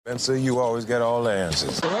Spencer, you always get all the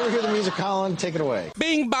answers. Whenever you hear the music, Colin, take it away.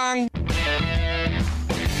 Bing bong.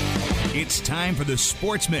 It's time for the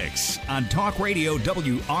Sports Mix on Talk Radio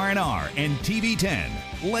WRNR and TV 10.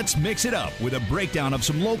 Let's mix it up with a breakdown of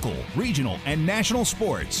some local, regional, and national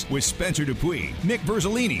sports with Spencer Dupuis, Nick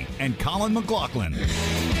Verzolini, and Colin McLaughlin.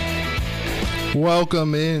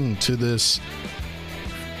 Welcome in to this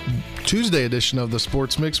Tuesday edition of the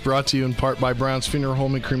Sports Mix, brought to you in part by Brown's Funeral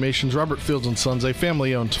Home and Cremations, Robert Fields & Sons, a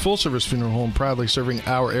family-owned full-service funeral home proudly serving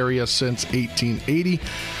our area since 1880.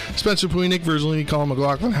 Spencer Dupuis, Nick Verzolini, Colin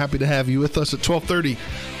McLaughlin, happy to have you with us at 12:30.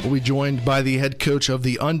 We'll be joined by the head coach of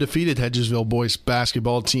the undefeated Hedgesville boys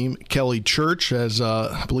basketball team, Kelly Church, as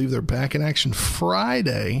I believe they're back in action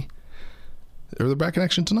Friday. Are they back in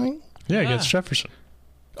action tonight? Yeah, against Jefferson.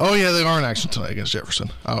 Oh, yeah, they are in action tonight against Jefferson.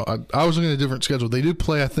 I was looking at a different schedule. They do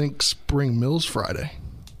play, I think, Spring Mills Friday.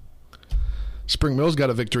 Spring Mills got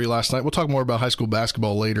a victory last night. We'll talk more about high school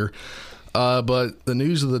basketball later. But the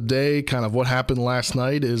news of the day, kind of what happened last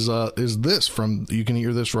night, is this from, you can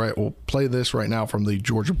hear this right, we'll play this right now from the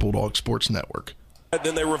Georgia Bulldog Sports Network. And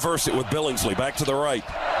then they reverse it with Billingsley back to the right.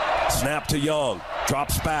 Snap to Young.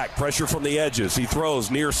 Drops back. Pressure from the edges. He throws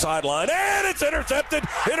near sideline. And it's intercepted.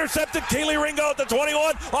 Intercepted. Keely Ringo at the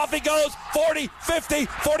 21. Off he goes. 40, 50,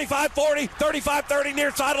 45, 40, 35, 30.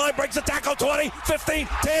 Near sideline. Breaks the tackle. 20, 15,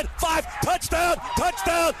 10, 5. Touchdown.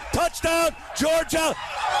 Touchdown. Touchdown. Georgia.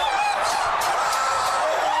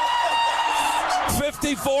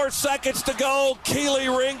 54 seconds to go. Keely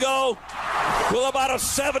Ringo with about a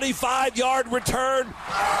 75-yard return.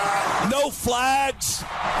 No flags.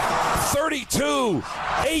 32-18.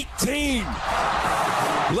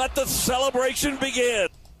 Let the celebration begin.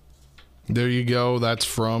 There you go. That's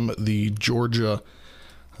from the Georgia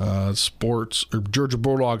Georgia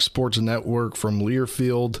Bulldog Sports Network from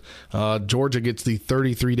Learfield. Georgia gets the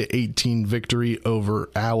 33-18 victory over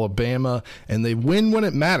Alabama, and they win when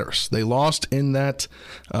it matters. They lost in that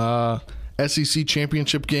SEC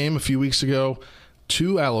championship game a few weeks ago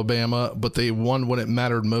to Alabama, but they won when it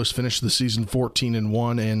mattered most. Finished the season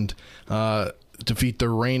 14-1 and defeat the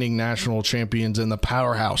reigning national champions and the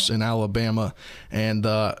powerhouse in Alabama. And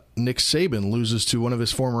Nick Saban loses to one of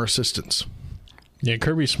his former assistants. Yeah,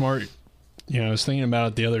 Kirby Smart, I was thinking about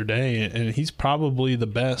it the other day, and he's probably the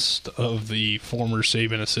best of the former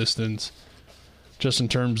Saban assistants just in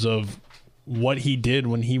terms of what he did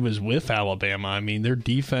when he was with Alabama. I mean, their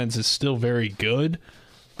defense is still very good,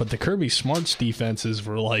 but the Kirby Smart's defenses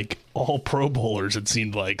were like all Pro Bowlers, it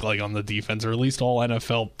seemed like on the defense, or at least all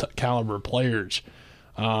NFL caliber players.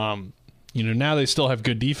 Now they still have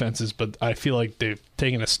good defenses, but I feel like they've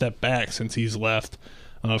taken a step back since he's left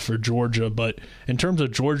for Georgia. But in terms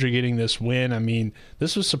of Georgia getting this win, I mean,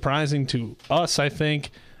 this was surprising to us, I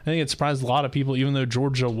think. I think it surprised a lot of people, even though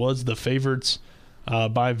Georgia was the favorites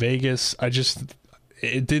by Vegas.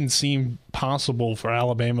 It didn't seem possible for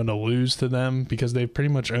Alabama to lose to them because they've pretty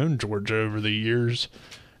much owned Georgia over the years.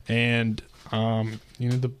 And,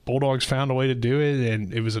 the Bulldogs found a way to do it,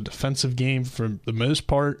 and it was a defensive game for the most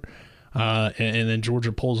part. And then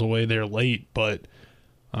Georgia pulls away there late, but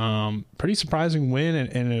pretty surprising win,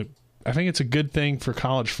 and I think it's a good thing for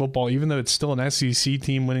college football, even though it's still an SEC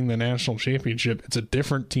team winning the national championship. It's a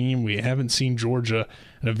different team. We haven't seen Georgia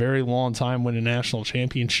in a very long time win a national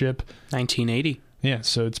championship. 1980. Yeah,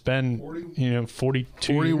 so it's been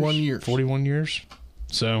 41 years.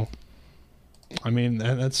 So, I mean,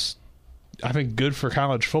 that's, I think, good for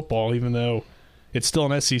college football, even though it's still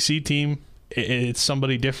an SEC team. It's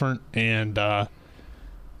somebody different, and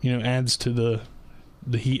adds to the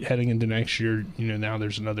heat heading into next year. Now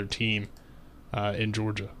there's another team in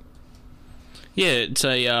Georgia. Yeah, it's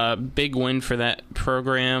a big win for that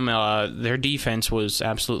program. Their defense was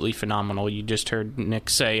absolutely phenomenal. You just heard Nick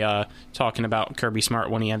say, talking about Kirby Smart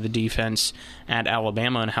when he had the defense at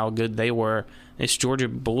Alabama and how good they were. This Georgia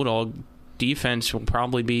Bulldog defense will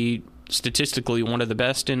probably be statistically one of the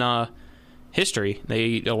best in history.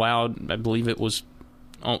 They allowed, I believe it was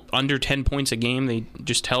under 10 points a game. They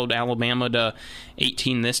just held Alabama to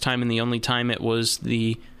 18 this time, and the only time it was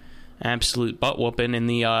the absolute butt whooping in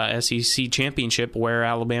the SEC championship where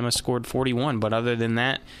Alabama scored 41. But other than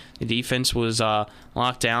that, the defense was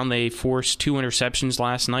locked down. They forced 2 interceptions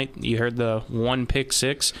last night. You heard the 1 pick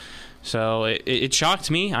six. So it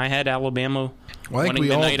shocked me. I had Alabama winning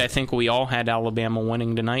tonight. I think we all had Alabama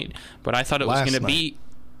winning tonight. But I thought it was going to be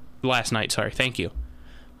last night. Sorry, thank you.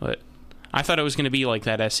 But I thought it was going to be like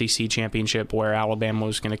that SEC championship where Alabama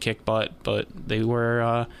was going to kick butt, but they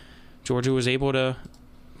were Georgia was able to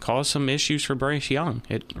cause some issues for Bryce Young.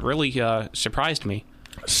 It really surprised me.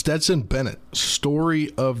 Stetson Bennett,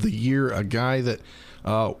 story of the year, a guy that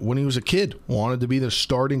when he was a kid, wanted to be the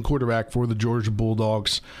starting quarterback for the Georgia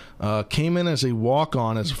Bulldogs. Came in as a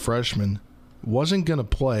walk-on as a freshman, wasn't going to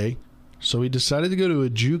play, so he decided to go to a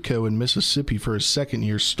JUCO in Mississippi for his second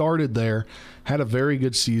year, started there, had a very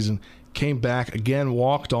good season, came back, again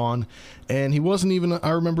walked on, and he wasn't even,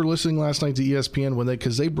 I remember listening last night to ESPN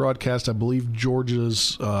because they broadcast, I believe,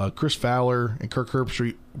 Georgia's, Chris Fowler and Kirk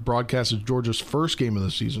Herbstreit broadcasted Georgia's first game of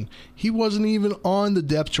the season. He wasn't even on the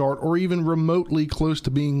depth chart or even remotely close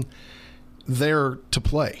to being there to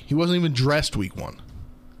play. He wasn't even dressed week 1.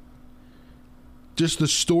 Just the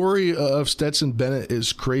story of Stetson Bennett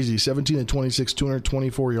is crazy. 17 and 26,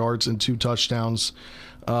 224 yards and 2 touchdowns.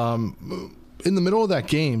 In the middle of that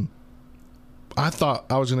game, I thought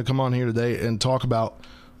I was going to come on here today and talk about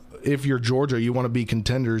if you're Georgia, you want to be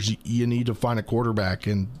contenders, you need to find a quarterback.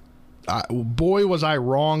 And boy, was I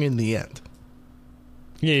wrong in the end.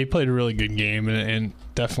 Yeah, he played a really good game and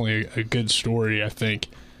definitely a good story, I think.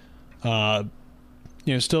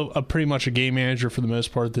 Still pretty much a game manager for the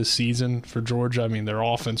most part this season for Georgia. I mean, their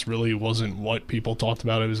offense really wasn't what people talked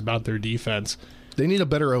about. It was about their defense. They need a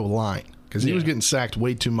better O-line because he was getting sacked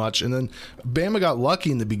way too much. And then Bama got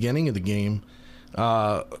lucky in the beginning of the game,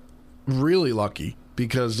 really lucky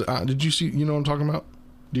because did you see, you know what I'm talking about?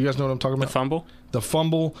 Do you guys know what I'm talking about? The fumble? The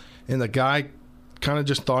fumble, and the guy kind of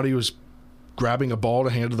just thought he was grabbing a ball to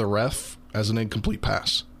hand to the ref as an incomplete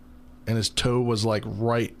pass. And his toe was like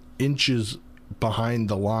right inches behind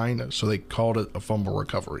the line, so they called it a fumble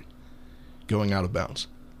recovery going out of bounds.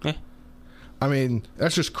 Yeah. I mean,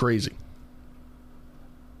 that's just crazy.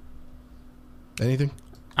 Anything?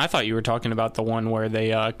 I thought you were talking about the one where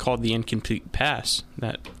they called the incomplete pass.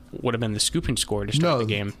 That would have been the scoop and score to start the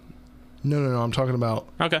game. No. I'm talking about...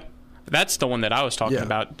 Okay. That's the one that I was talking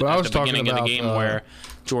about but at the beginning of the game where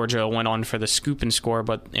Georgia went on for the scoop and score,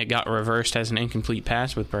 but it got reversed as an incomplete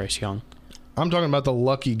pass with Bryce Young. I'm talking about the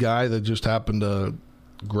lucky guy that just happened to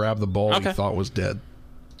grab the ball he thought was dead.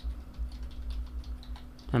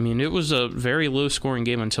 I mean, it was a very low-scoring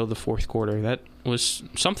game until the fourth quarter. That was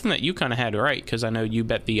something that you kind of had right, because I know you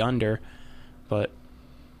bet the under, but...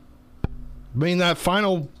 I mean, that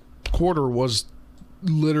final quarter was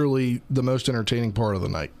literally the most entertaining part of the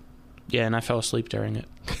night. Yeah, and I fell asleep during it.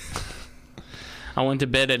 I went to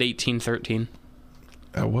bed at 18-13.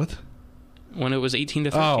 At what? When it was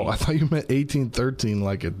 18-13. Oh, I thought you meant 18-13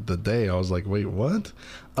 like the day. I was like, wait, what?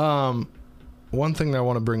 One thing that I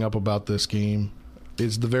want to bring up about this game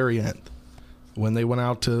is the very end. When they went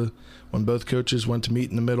out to, when both coaches went to meet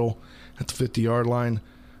in the middle at the 50-yard line,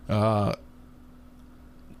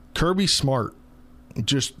 Kirby Smart,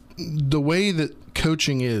 just the way that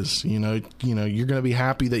coaching is, you're going to be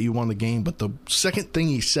happy that you won the game, but the second thing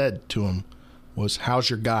he said to him was, how's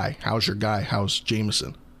your guy? How's your guy? How's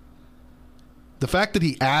Jameson? The fact that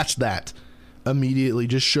he asked that immediately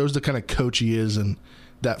just shows the kind of coach he is, and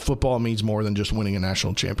that football means more than just winning a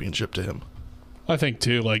national championship to him. I think,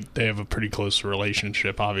 too, they have a pretty close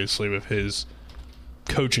relationship, obviously, with his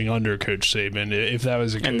coaching under Coach Saban. If that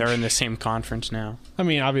was a coach, and they're in the same conference now. I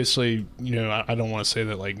mean, obviously, I don't want to say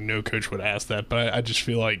that, no coach would ask that, but I just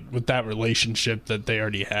feel like with that relationship that they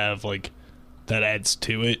already have, that adds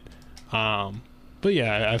to it. But,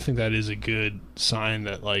 yeah, I think that is a good sign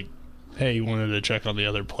that, hey, he wanted to check on the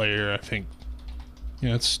other player. I think,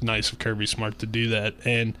 it's nice of Kirby Smart to do that.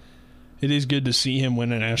 And it is good to see him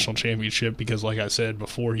win a national championship because, like I said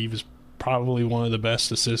before, he was probably one of the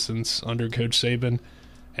best assistants under Coach Saban.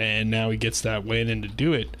 And now he gets that win, and to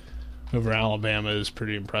do it over Alabama is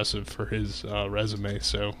pretty impressive for his resume.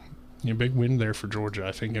 So, big win there for Georgia,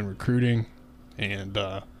 I think, in recruiting and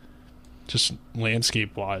just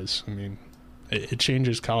landscape-wise. I mean, it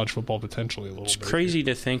changes college football potentially a little bit. It's crazy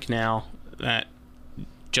to think now that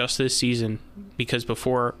just this season, because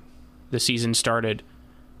before the season started,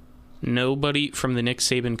 nobody from the Nick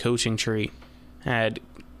Saban coaching tree had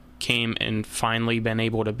came and finally been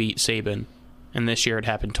able to beat Saban, and this year it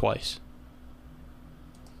happened twice.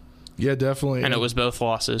 Yeah, definitely. And it was both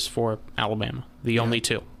losses for Alabama, the only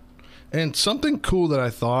two. And something cool that I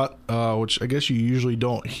thought, which I guess you usually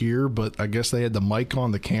don't hear, but I guess they had the mic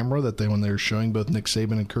on the camera when they were showing both Nick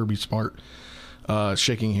Saban and Kirby Smart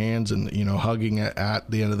shaking hands and hugging at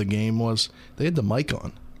the end of the game, was they had the mic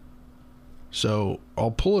on. So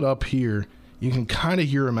I'll pull it up here. You can kind of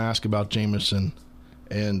hear him ask about Jameson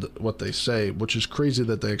and what they say, which is crazy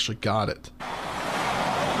that they actually got it.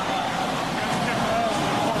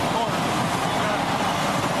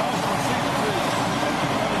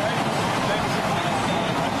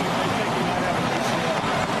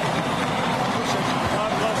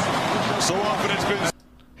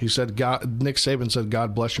 He said, Nick Saban said,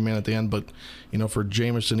 "God bless you, man," at the end. But for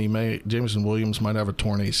Jameson Williams might have a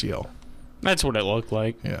torn ACL. That's what it looked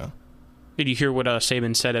like. Yeah. Did you hear what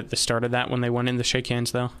Saban said at the start of that when they went in to shake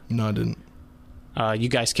hands, though? No, I didn't. You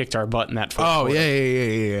guys kicked our butt in that first quarter.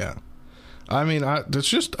 Yeah. I mean, I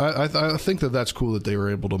think that's cool that they were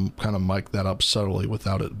able to kind of mic that up subtly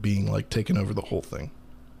without it being like taking over the whole thing.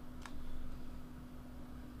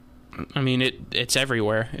 I mean, it's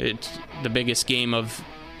everywhere. It's the biggest game of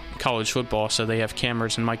college football, so they have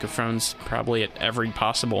cameras and microphones probably at every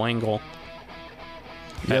possible angle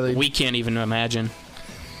that we can't even imagine.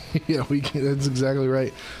 Yeah, that's exactly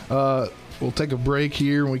right. We'll take a break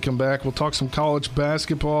here. When we come back, we'll talk some college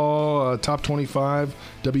basketball, top 25,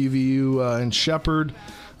 WVU and Shepherd.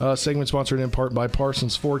 Segment sponsored in part by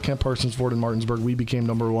Parsons Ford. Kent Parsons Ford in Martinsburg. We became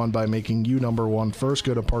number one by making you number one first.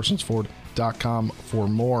 Go to ParsonsFord.com for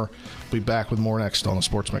more. We'll be back with more next on the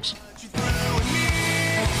Sports Mix.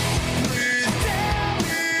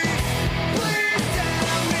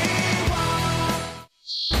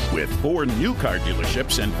 With 4 new car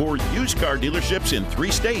dealerships and 4 used car dealerships in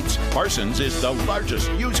 3 states, Parsons is the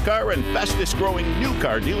largest used car and fastest growing new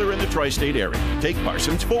car dealer in the tri-state area. Take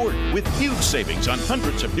Parsons Ford with huge savings on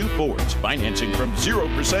hundreds of new Fords, financing from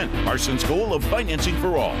 0%, Parsons' goal of financing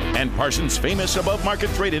for all, and Parsons' famous above-market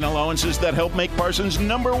trade-in allowances that help make Parsons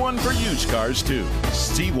number one for used cars, too.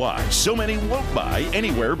 See why so many won't buy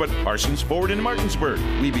anywhere but Parsons Ford in Martinsburg.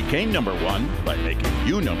 We became number one by making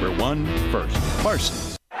you number one first. Parsons.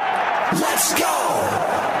 Let's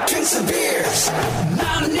go! Drink some beers!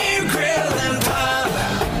 Mountaineer Grill and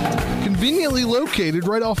Pub! Conveniently located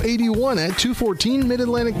right off 81 at 214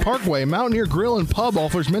 Mid-Atlantic Parkway, Mountaineer Grill and Pub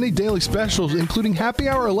offers many daily specials, including happy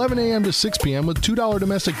hour 11 a.m. to 6 p.m. with $2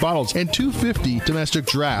 domestic bottles and $2.50 domestic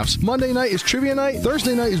drafts. Monday night is trivia night,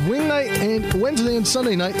 Thursday night is wing night, and Wednesday and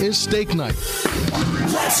Sunday night is steak night.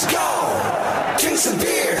 Let's go! Drink some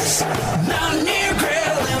beers! Mountaineer Grill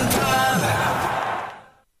and Pub!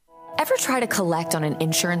 Ever try to collect on an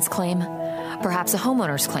insurance claim? Perhaps a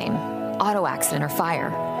homeowner's claim, auto accident, or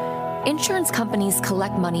fire. Insurance companies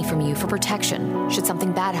collect money from you for protection should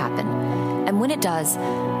something bad happen. And when it does,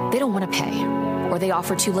 they don't want to pay, or they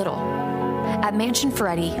offer too little. At Mansion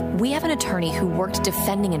Ferretti, we have an attorney who worked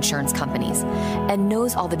defending insurance companies and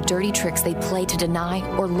knows all the dirty tricks they play to deny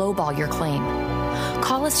or lowball your claim.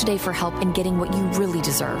 Call us today for help in getting what you really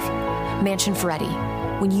deserve. Mansion Ferretti,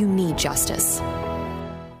 when you need justice.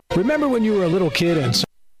 Remember when you were a little kid and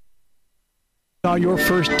saw your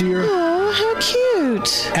first deer? Oh, how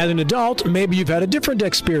cute. As an adult, maybe you've had a different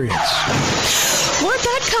experience. Where'd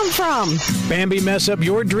that come from? Bambi mess up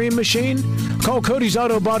your dream machine? Call Cody's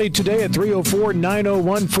Auto Body today at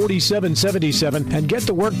 304-901-4777 and get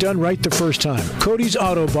the work done right the first time. Cody's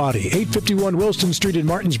Auto Body, 851 Wilston Street in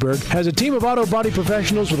Martinsburg, has a team of auto body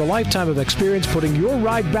professionals with a lifetime of experience putting your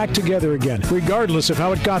ride back together again, regardless of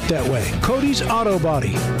how it got that way. Cody's Auto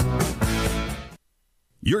Body.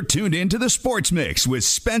 You're tuned in to the Sports Mix with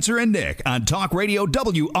Spencer and Nick on Talk Radio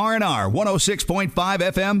WRNR 106.5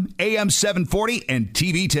 FM, AM 740, and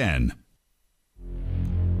TV 10.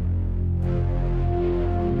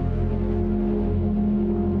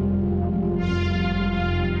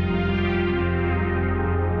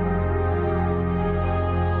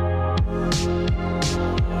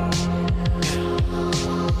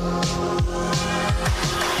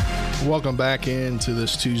 Welcome back into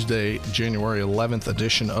this Tuesday, January 11th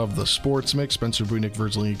edition of the Sports Mix. Spencer Bree, Nick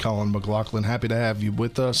Verzley, Colin McLaughlin. Happy to have you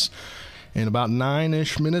with us. In about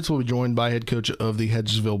 9-ish minutes, we'll be joined by head coach of the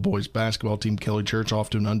Hedgesville boys basketball team, Kelly Church, off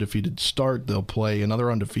to an undefeated start. They'll play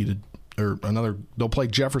they'll play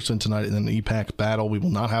Jefferson tonight in an EPAC battle. We will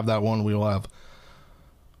not have that one. We will have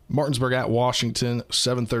Martinsburg at Washington,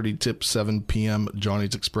 7:30 tip, 7 p.m.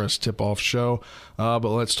 Johnny's Express tip-off show. But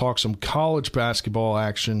let's talk some college basketball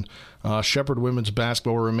action. Shepherd women's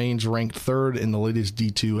basketball remains ranked third in the latest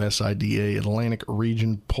D2 SIDA Atlantic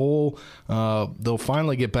Region poll. They'll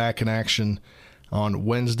finally get back in action on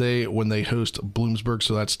Wednesday when they host Bloomsburg,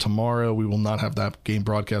 so that's tomorrow. We will not have that game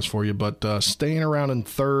broadcast for you, but staying around in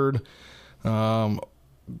third. Cannon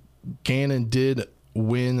did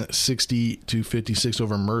win 60-56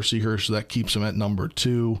 over Mercyhurst, so that keeps them at number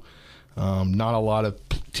 2. Not a lot of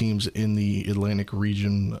teams in the Atlantic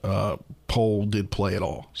region poll did play at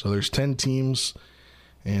all. So there's 10 teams,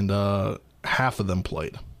 and half of them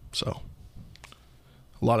played. So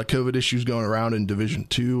a lot of COVID issues going around in Division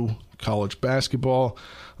II college basketball.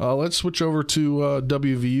 Let's switch over to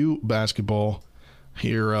WVU basketball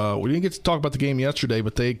here. We didn't get to talk about the game yesterday,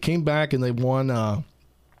 but they came back and they won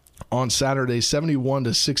On Saturday,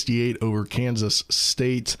 71-68 over Kansas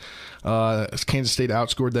State. Kansas State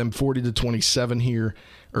outscored them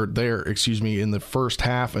 40-27 in the first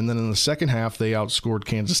half, and then in the second half they outscored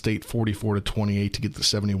Kansas State 44-28 to get the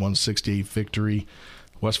 71-68 victory.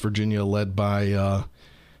 West Virginia led by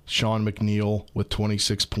Sean McNeil with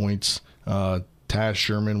 26 points, Taz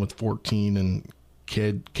Sherman with 14, and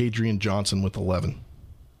Kadrian Johnson with 11.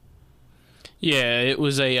 Yeah, it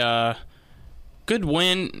was a good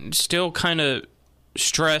win. Still kind of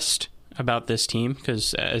stressed about this team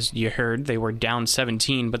because, as you heard, they were down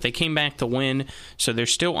 17, but they came back to win, so they're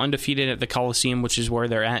still undefeated at the Coliseum, which is where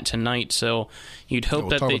they're at tonight. So you'd hope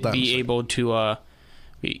that they'd be able to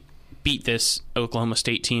beat this Oklahoma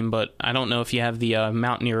State team, but I don't know if you have the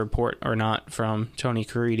Mountaineer report or not from Tony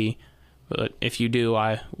Caridi. But if you do,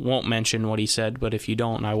 I won't mention what he said, but if you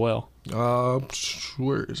don't, I will.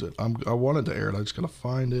 Where is it? I wanted to air it. I just got to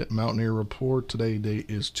find it. Mountaineer report. Today date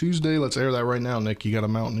is Tuesday. Let's air that right now, Nick. You got a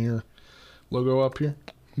Mountaineer logo up here?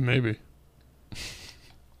 Maybe.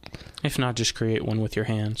 If not, just create one with your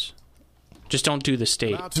hands. Just don't do the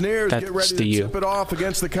state. Mountaineers get ready to tip it off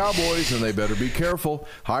against the Cowboys, and they better be careful.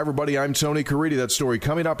 Hi, everybody. I'm Tony Caridi. That story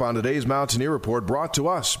coming up on today's Mountaineer Report, brought to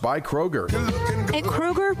us by Kroger. At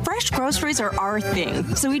Kroger, fresh groceries are our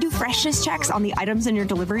thing. So we do freshness checks on the items in your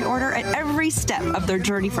delivery order at every step of their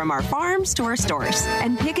journey from our farms to our stores.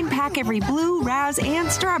 And pick and pack every blue, raz,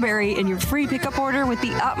 and strawberry in your free pickup order with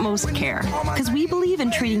the utmost care. Because we believe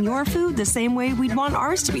in treating your food the same way we'd want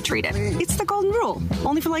ours to be treated. It's the golden rule,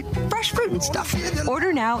 only for like fresh fruit and stuff.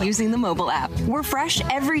 Order now using the mobile app. We're fresh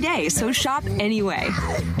every day, so shop anyway.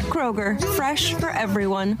 Kroger, fresh for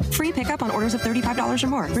everyone. Free pickup on orders of $35 or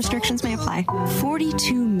more. Restrictions may apply.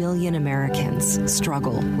 42 million Americans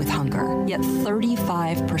struggle with hunger, yet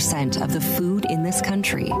 35% of the food in this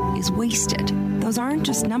country is wasted. Those aren't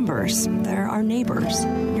just numbers. They're our neighbors,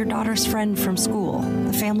 your daughter's friend from school,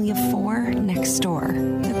 the family of 4 next door.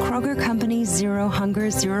 The Kroger Company's Zero Hunger,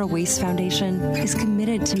 Zero Waste Foundation is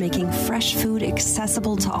committed to making fresh food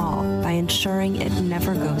accessible to all by ensuring it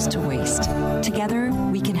never goes to waste. Together,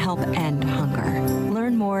 we can help end hunger.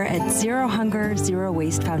 Learn more at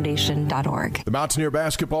zerohunger.zerowastefoundation.org. The Mountaineer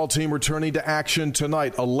basketball team returning to action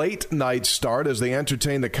tonight. A late night start as they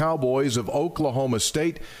entertain the Cowboys of Oklahoma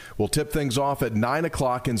State. We'll tip things off at 9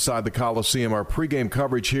 o'clock inside the Coliseum. Our pregame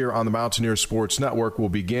coverage here on the Mountaineer Sports Network will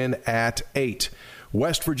begin at 8.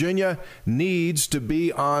 West Virginia needs to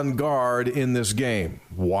be on guard in this game.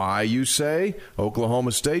 Why, you say?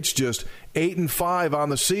 Oklahoma State's just 8-5 on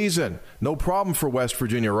the season. No problem for West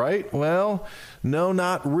Virginia, right? Well, no,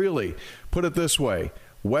 not really. Put it this way.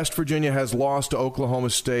 West Virginia has lost to Oklahoma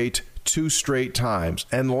State 2 straight times.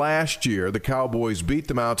 And last year, the Cowboys beat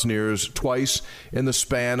the Mountaineers twice in the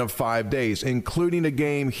span of 5 days, including a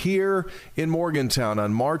game here in Morgantown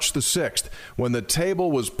on March the 6th, when the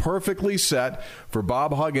table was perfectly set for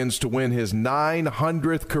Bob Huggins to win his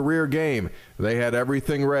 900th career game. They had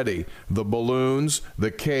everything ready. The balloons, the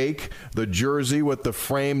cake, the jersey with the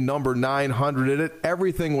frame number 900 in it.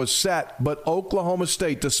 Everything was set. But Oklahoma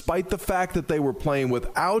State, despite the fact that they were playing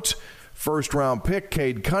without first-round pick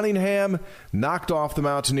Cade Cunningham, knocked off the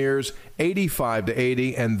Mountaineers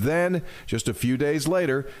 85-80, and then just a few days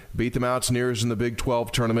later beat the Mountaineers in the Big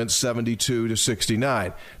 12 tournament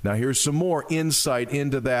 72-69. Now here's some more insight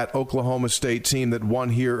into that Oklahoma State team that won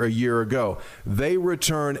here a year ago. They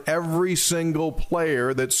return every single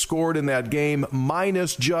player that scored in that game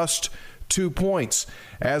minus just 2 points.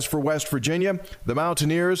 As for West Virginia, the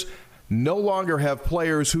Mountaineers no longer have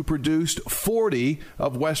players who produced 40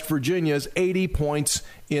 of West Virginia's 80 points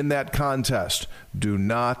in that contest. Do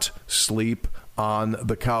not sleep on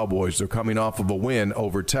the Cowboys. They're coming off of a win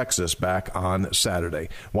over Texas back on Saturday.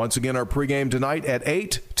 Once again, our pregame tonight at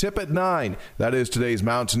 8, tip at 9. That is today's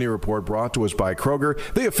Mountaineer Report, brought to us by Kroger,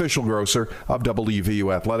 the official grocer of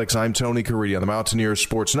WVU Athletics. I'm Tony Caridi on the Mountaineer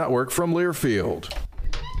Sports Network from Learfield.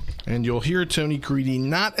 And you'll hear Tony Caridi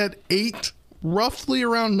not at 8, roughly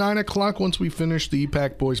around 9 o'clock once we finish the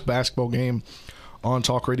EPAC boys basketball game on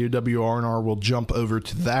Talk Radio WRNR. We'll jump over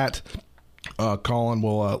to that. Colin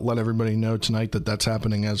will let everybody know tonight that that's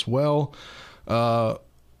happening as well. But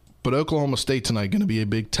Oklahoma State tonight going to be a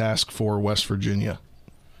big task for West Virginia.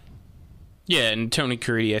 Yeah, and Tony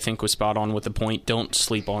Caridi, I think, was spot on with the point. Don't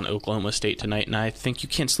sleep on Oklahoma State tonight, and I think you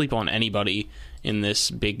can't sleep on anybody in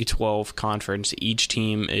this Big 12 conference. Each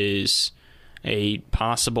team is a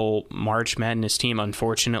possible March Madness team.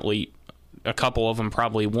 Unfortunately, a couple of them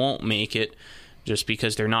probably won't make it just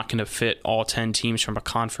because they're not going to fit all 10 teams from a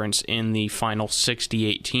conference in the final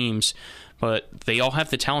 68 teams. But they all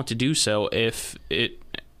have the talent to do so if it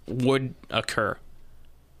would occur.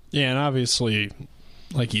 Yeah, and obviously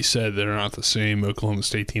like you said, they're not the same Oklahoma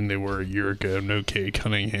State team they were a year ago. No Cade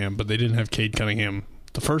Cunningham, but they didn't have Cade Cunningham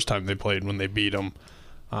the first time they played when they beat them.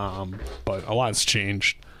 But a lot's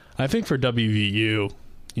changed. I think for WVU,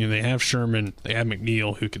 they have Sherman, they have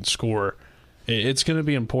McNeil who can score. It's going to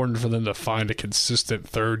be important for them to find a consistent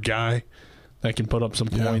third guy that can put up some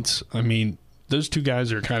points. I mean, those two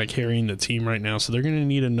guys are kind of carrying the team right now, so they're going to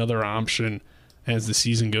need another option as the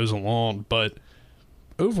season goes along. But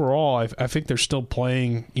overall, I think they're still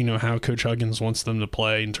playing, how Coach Huggins wants them to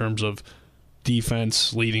play in terms of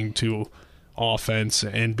defense leading to offense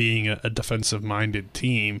and being a defensive-minded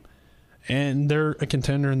team. And they're a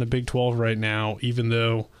contender in the Big 12 right now, even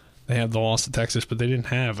though they have the loss to Texas, but they didn't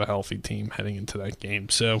have a healthy team heading into that game.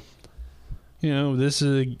 So, this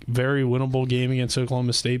is a very winnable game against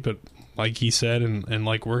Oklahoma State, but like he said, and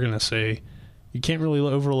like we're going to say, you can't really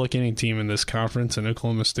overlook any team in this conference, and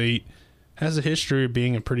Oklahoma State has a history of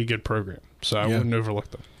being a pretty good program, so I wouldn't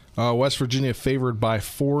overlook them. West Virginia favored by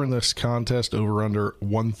 4 in this contest, over under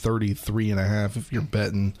 133.5. If you're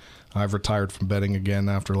betting, I've retired from betting again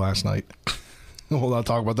after last night. We'll not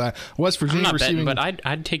talk about that. West Virginia I'm not receiving, betting, but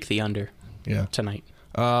I'd take the under tonight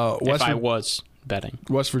if I was betting,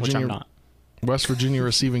 West Virginia, which I'm not. West Virginia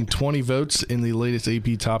receiving 20 votes in the latest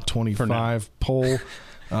AP Top 25 poll.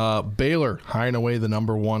 Baylor high and away the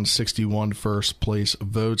number 1, 61 first place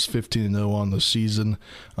votes, 15-0 on the season.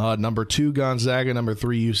 Number 2 Gonzaga, number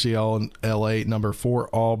 3 UCLA, number 4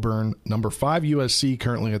 Auburn, number 5 USC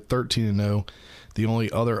currently at 13-0. The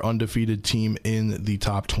only other undefeated team in the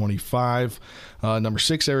top 25. Number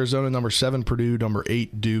 6 Arizona, number 7 Purdue, number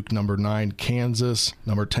 8 Duke, number 9 Kansas,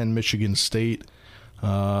 number 10 Michigan State.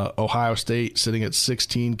 Ohio State sitting at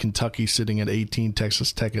 16, Kentucky sitting at 18,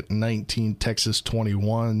 Texas Tech at 19, Texas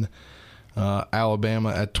 21, Alabama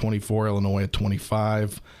at 24, Illinois at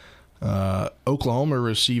 25. Oklahoma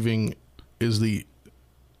receiving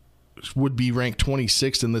would be ranked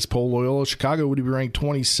 26th in this poll. Loyola Chicago would be ranked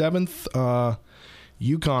 27th.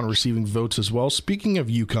 UConn receiving votes as well. Speaking of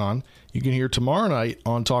UConn, you can hear tomorrow night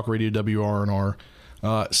on Talk Radio WRNR,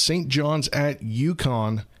 St. John's at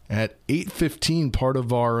UConn at 8:15, part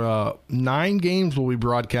of our 9 games we'll be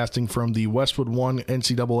broadcasting from the Westwood One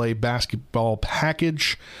NCAA basketball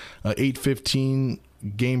package. 8:15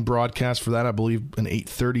 game broadcast for that, I believe an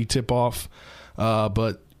 8:30 tip-off.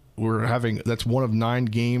 But that's one of 9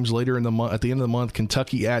 games later in the month. At the end of the month,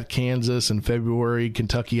 Kentucky at Kansas. In February,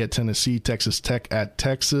 Kentucky at Tennessee, Texas Tech at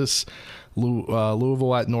Texas,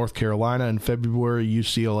 Louisville at North Carolina. In February,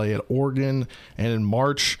 UCLA at Oregon. And in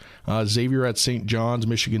March, Xavier at St. John's,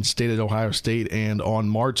 Michigan State at Ohio State. And on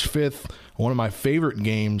March 5th, one of my favorite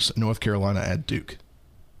games, North Carolina at Duke.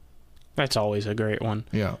 That's always a great one.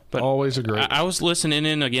 Yeah, but always a great one. I was listening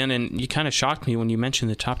in again, and you kind of shocked me when you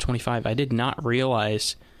mentioned the top 25. I did not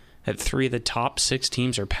realize that 3 of the top 6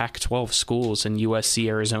 teams are Pac-12 schools in USC,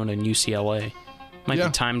 Arizona, and UCLA. Might be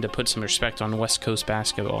time to put some respect on West Coast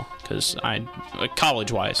basketball, because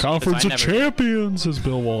college-wise. Conference of Champions, as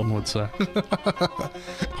Bill Walton would say.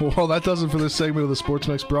 Well, that does it for this segment of the Sports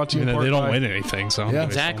Mix, brought to you in part by... They don't win anything, so... Yeah.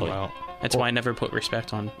 Exactly. That's why I never put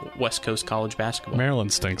respect on West Coast college basketball.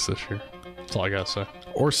 Maryland stinks this year. That's all I got to say.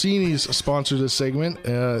 Orsini's sponsors this segment.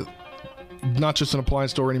 Not just an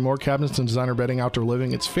appliance store anymore. Cabinets and designer bedding, outdoor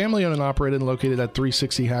living. It's family owned and operated and located at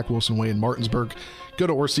 360 Hack Wilson Way in Martinsburg. Go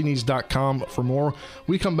to Orsini's.com for more.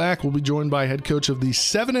 We come back. We'll be joined by head coach of the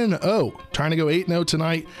 7-0, trying to go 8-0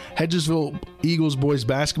 tonight, Hedgesville Eagles boys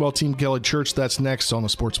basketball team, Kelly Church. That's next on the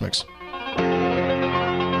Sports Mix.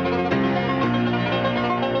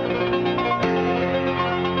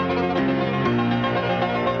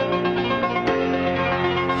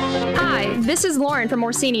 This is Lauren from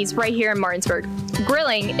Orsini's right here in Martinsburg.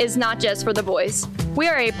 Grilling is not just for the boys. We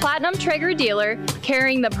are a Platinum Traeger dealer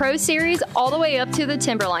carrying the Pro Series all the way up to the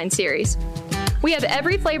Timberline Series. We have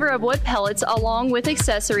every flavor of wood pellets along with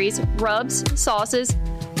accessories, rubs, sauces.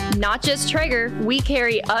 Not just Traeger, we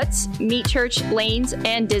carry Utz, Meat Church, Lanes,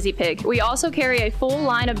 and Dizzy Pig. We also carry a full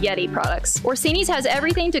line of Yeti products. Orsini's has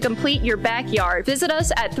everything to complete your backyard. Visit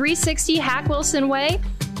us at 360 Hack Wilson Way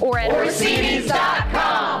or at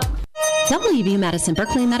Orsini's.com. WVU Madison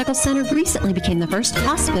Berkeley Medical Center recently became the first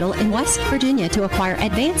hospital in West Virginia to acquire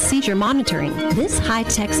advanced seizure monitoring. This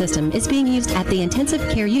high-tech system is being used at the intensive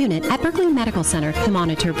care unit at Berkeley Medical Center to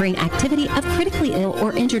monitor brain activity of critically ill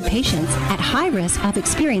or injured patients at high risk of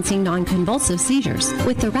experiencing non-convulsive seizures.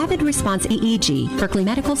 With the Rapid Response EEG, Berkeley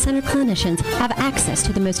Medical Center clinicians have access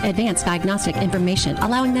to the most advanced diagnostic information,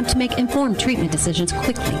 allowing them to make informed treatment decisions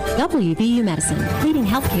quickly. WVU Medicine, leading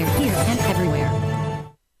healthcare here and everywhere.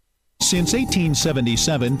 Since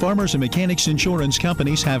 1877, Farmers and Mechanics Insurance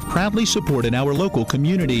Companies have proudly supported our local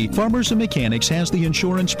community. Farmers and Mechanics has the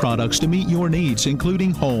insurance products to meet your needs,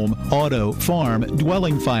 including home, auto, farm,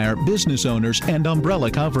 dwelling fire, business owners, and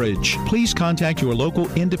umbrella coverage. Please contact your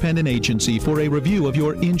local independent agency for a review of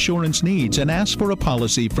your insurance needs and ask for a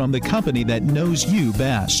policy from the company that knows you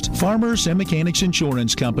best. Farmers and Mechanics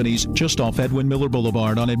Insurance Companies, just off Edwin Miller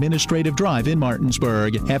Boulevard on Administrative Drive in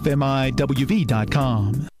Martinsburg.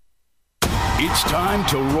 FMIWV.com. It's time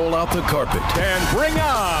to roll out the carpet and bring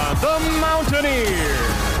on the Mountaineer.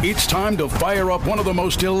 It's time to fire up one of the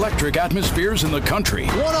most electric atmospheres in the country.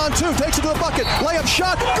 1-on-2, takes it to the bucket, layup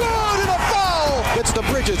shot, good, and a foul! Gets to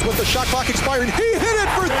Bridges with the shot clock expiring. He hit it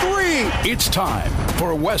for 3! It's time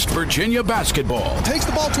for West Virginia basketball. Takes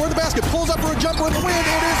the ball toward the basket, pulls up for a jumper in the wind,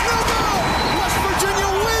 it is no good! West Virginia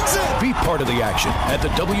wins it! Be part of the action at the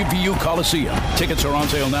WVU Coliseum. Tickets are on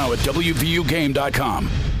sale now at WVUGame.com.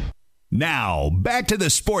 Now, back to the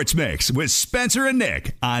Sports Mix with Spencer and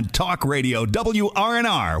Nick on Talk Radio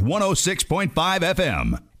WRNR 106.5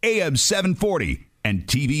 FM, AM 740, and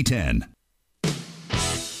TV 10.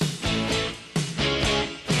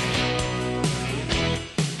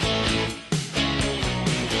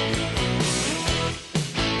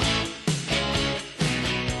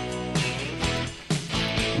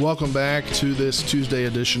 Welcome back to this Tuesday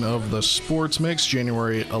edition of the Sports Mix,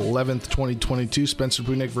 January 11th, 2022. Spencer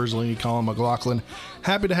Nick Verzolini, Colin McLaughlin.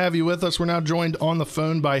 Happy to have you with us. We're now joined on the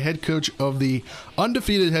phone by head coach of the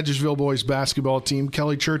undefeated Hedgesville boys basketball team,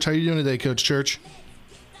 Kelly Church. How are you doing today, Coach Church?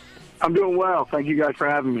 I'm doing well. Thank you guys for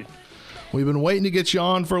having me. We've been waiting to get you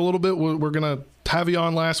on for a little bit. We're going to have you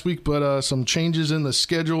on last week, but some changes in the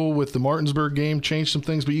schedule with the Martinsburg game changed some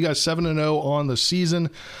things. But you guys 7-0 on the season.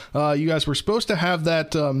 You guys were supposed to have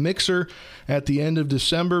that mixer at the end of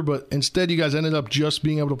December, but instead you guys ended up just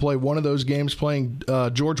being able to play one of those games, playing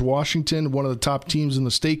George Washington, one of the top teams in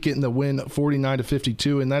the state, getting the win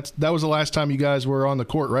 49-52. And that was the last time you guys were on the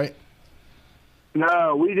court, right?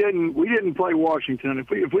 No, we didn't play Washington.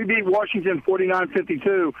 If we beat Washington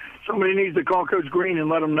 49-52, somebody needs to call Coach Green and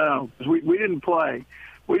let him know. We didn't play.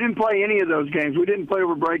 We didn't play any of those games. We didn't play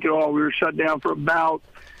over break at all. We were shut down for about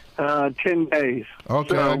 10 days.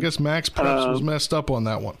 Okay, so, I guess Max Preps was messed up on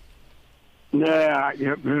that one. Yeah,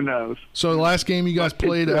 who knows? So the last game you guys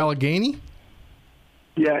played Allegheny?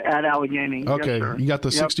 Yeah, at Allegheny. Okay, yes, you got the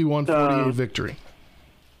 61-48 victory.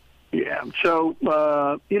 Yeah, so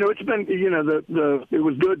it's been it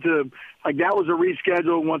was good to that was a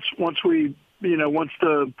reschedule once we we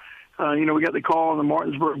got the call on the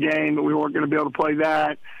Martinsburg game, but we weren't going to be able to play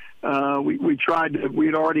that. We tried to, we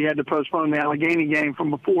had already had to postpone the Allegheny game from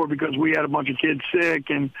before because we had a bunch of kids sick,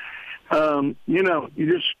 and you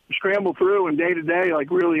just scramble through and day to day,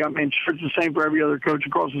 really, I mean, sure, it's the same for every other coach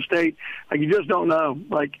across the state. You just don't know.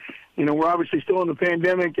 We're obviously still in the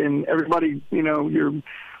pandemic, and everybody, your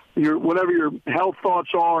whatever your health thoughts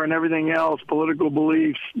are and everything else, political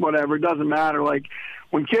beliefs, whatever, it doesn't matter.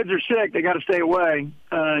 When kids are sick, they got to stay away,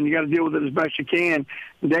 and you got to deal with it as best you can.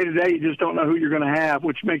 Day to day, you just don't know who you're going to have,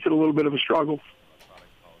 which makes it a little bit of a struggle.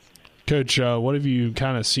 Coach, what have you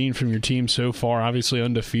kind of seen from your team so far? Obviously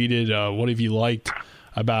undefeated. What have you liked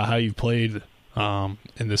about how you've played in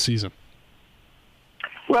this season?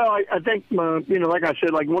 Well, I think, like I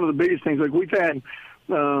said, one of the biggest things, we've had,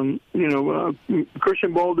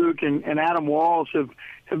 Christian Bolduc and Adam Walls have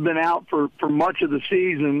been out for much of the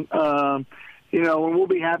season, and we'll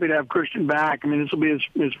be happy to have Christian back. I mean, this will be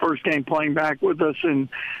his first game playing back with us, and,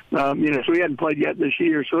 so he hadn't played yet this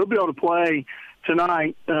year. So he'll be able to play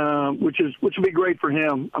tonight, which will be great for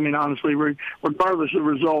him. I mean, honestly, regardless of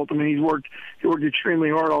the result, I mean, he worked extremely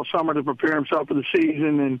hard all summer to prepare himself for the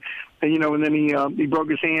season, and then he broke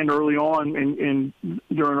his hand early on and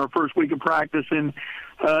during our first week of practice, and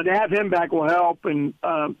to have him back will help. And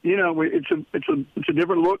it's a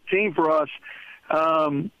different look team for us.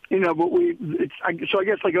 But I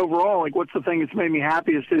guess overall, what's the thing that's made me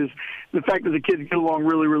happiest is the fact that the kids get along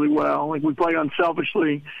really, really well. We play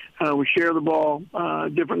unselfishly. We share the ball.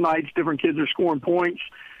 Different nights, different kids are scoring points.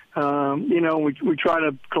 We try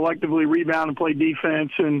to collectively rebound and play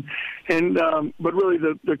defense, but really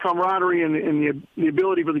the camaraderie and the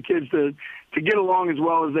ability for the kids to get along as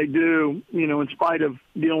well as they do, in spite of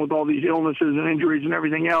dealing with all these illnesses and injuries and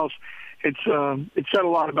everything else, it said a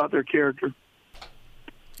lot about their character.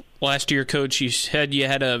 Last year, Coach, you said you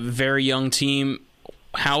had a very young team.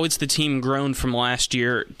 How has the team grown from last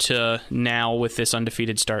year to now with this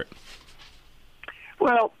undefeated start?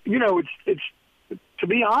 Well, it's to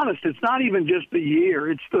be honest, it's not even just the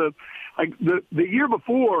year. It's like the year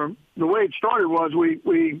before, the way it started was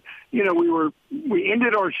we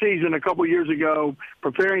ended our season a couple years ago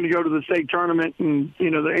preparing to go to the state tournament, and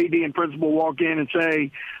the AD and principal walk in and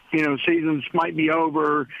say, seasons might be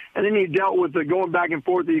over, and then you dealt with the going back and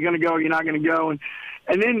forth. Are you going to go? You're not going to go,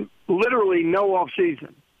 and then literally no off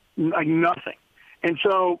season, like nothing. And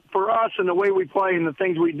so for us and the way we play and the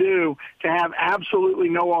things we do, to have absolutely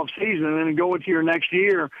no off season and then go into your next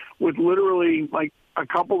year with literally like a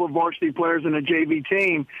couple of varsity players and a JV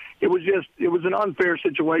team, it was an unfair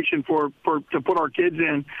situation to put our kids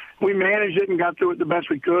in. We managed it and got through it the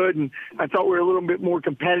best we could, and I thought we were a little bit more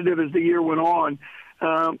competitive as the year went on.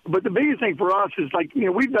 But the biggest thing for us is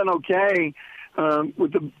we've done okay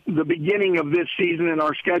with the beginning of this season and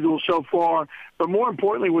our schedule so far, but more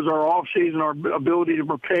importantly was our off season, our ability to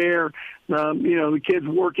prepare, the kids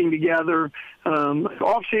working together.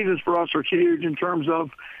 Off seasons for us are huge in terms of,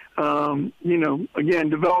 again,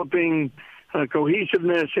 developing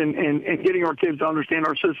cohesiveness and getting our kids to understand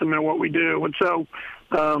our system and what we do. And so,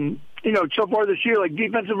 so far this year, like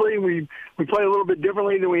defensively, we play a little bit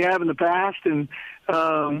differently than we have in the past, and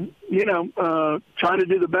trying to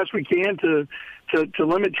do the best we can to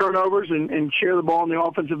limit turnovers and share the ball on the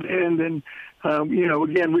offensive end. And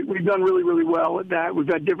again, we've done really, really well at that. We've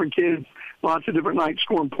had different kids, lots of different nights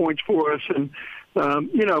scoring points for us, and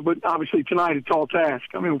but obviously tonight it's all task.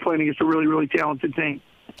 I mean, we're playing against a really, really talented team.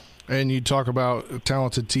 And you talk about a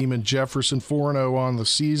talented team in Jefferson, 4-0 on the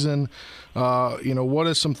season. What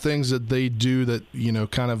are some things that they do that,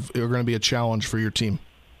 kind of are going to be a challenge for your team?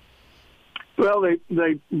 Well,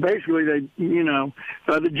 the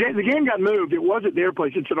game got moved. It wasn't their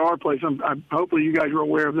place. It's at our place. Hopefully you guys are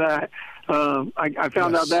aware of that. I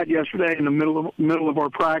found out that yesterday in the middle of our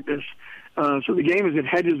practice. So the game is at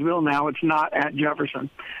Hedgesville now. It's not at Jefferson.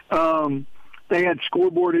 They had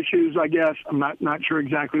scoreboard issues, I guess. I'm not sure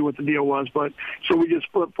exactly what the deal was, but so we just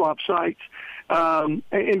flip-flop sites.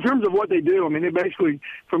 In terms of what they do, I mean, they basically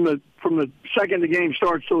from the second the game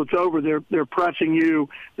starts till it's over, they're pressing you,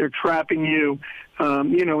 they're trapping you,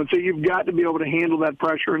 and so you've got to be able to handle that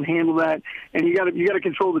pressure and handle that, and you got to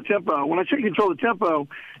control the tempo. When I say control the tempo,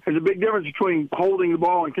 there's a big difference between holding the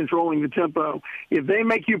ball and controlling the tempo. If they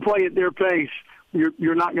make you play at their pace,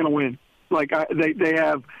 you're not going to win. They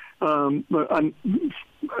have a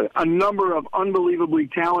number of unbelievably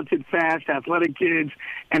talented, fast, athletic kids,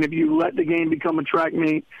 and if you let the game become a track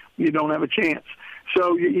meet, you don't have a chance.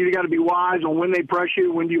 So you got to be wise on when they press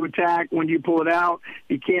you, when do you attack, when do you pull it out.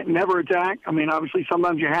 You can't never attack. I mean, obviously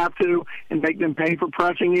sometimes you have to and make them pay for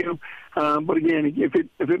pressing you. But again, if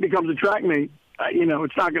it becomes a track meet,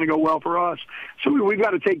 it's not going to go well for us. So we've got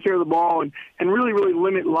to take care of the ball and really, really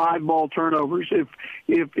limit live ball turnovers. If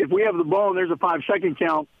we have the ball and there's a 5-second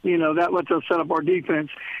count, that lets us set up our defense.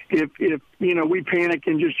 If we panic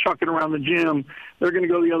and just chuck it around the gym, they're going to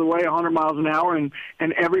go the other way 100 miles an hour, and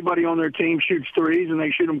everybody on their team shoots threes, and they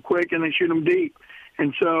shoot them quick, and they shoot them deep.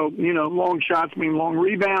 And so, long shots mean long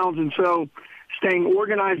rebounds, and so staying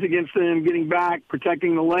organized against them, getting back,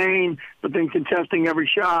 protecting the lane, but then contesting every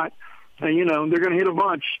shot. They're going to hit a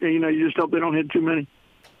bunch. You just hope they don't hit too many.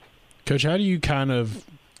 Coach, how do you kind of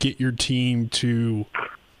get your team to,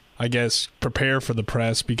 I guess, prepare for the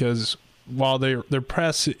press? Because while their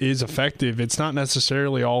press is effective, it's not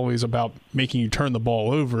necessarily always about making you turn the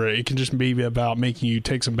ball over. It can just be about making you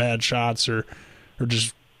take some bad shots or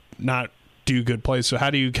just not do good plays. So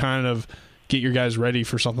how do you kind of get your guys ready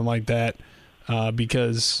for something like that?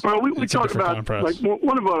 Because we talk about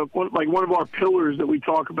one of our pillars that we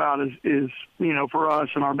talk about is for us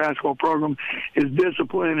in our basketball program is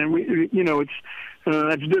discipline, and it's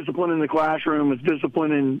that's discipline in the classroom. It's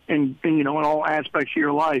discipline in all aspects of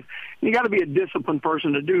your life. And you got to be a disciplined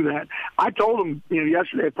person to do that. I told him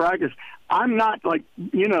yesterday at practice, I'm not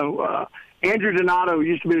Andrew Donato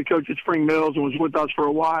used to be the coach at Spring Mills and was with us for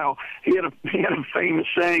a while. He had a famous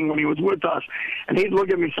saying when he was with us, and he'd look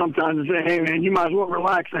at me sometimes and say, "Hey man, you might as well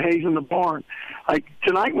relax. The hay's in the barn." Like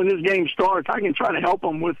tonight, when this game starts, I can try to help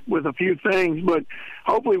them with a few things, but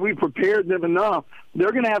hopefully we prepared them enough.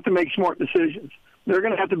 They're going to have to make smart decisions. They're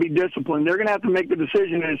going to have to be disciplined. They're going to have to make the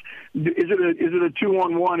decision: is it a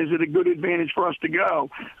 2-on-1? Is it a good advantage for us to go?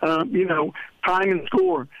 Time and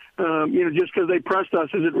score. Just because they pressed us,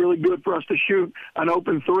 is it really good for us to shoot an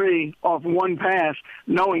open three off one pass,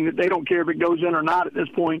 knowing that they don't care if it goes in or not at this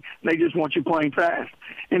point? They just want you playing fast.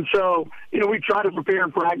 And so, we try to prepare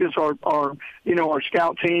and practice. Our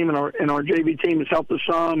scout team and our JV team has helped us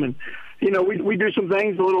some, and we do some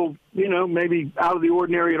things a little, maybe out of the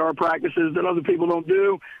ordinary at our practices that other people don't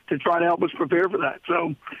do to try to help us prepare for that.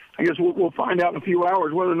 So I guess we'll find out in a few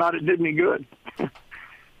hours whether or not it did any good.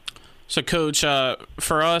 So, Coach,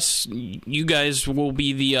 for us, you guys will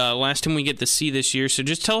be the last team we get to see this year. So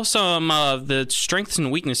just tell us some of the strengths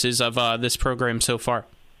and weaknesses of this program so far.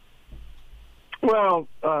 Well,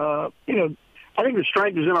 I think the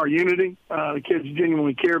strength is in our unity. The kids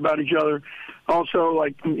genuinely care about each other. Also,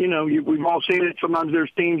 we've all seen it. Sometimes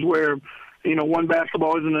there's teams where, one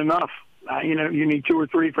basketball isn't enough. You need 2 or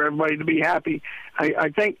 3 for everybody to be happy. I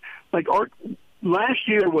think, last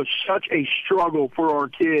year was such a struggle for our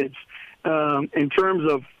kids in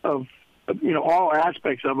terms of all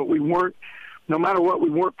aspects of it. We weren't, no matter what,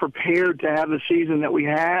 we weren't prepared to have the season that we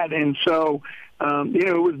had. And so,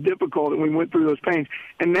 it was difficult, and we went through those pains.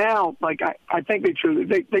 And now, I think they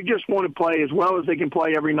just want to play as well as they can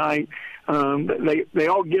play every night. They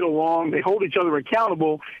all get along. They hold each other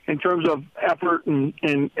accountable in terms of effort and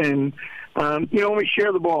we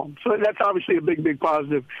share the ball. So that's obviously a big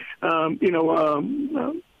positive.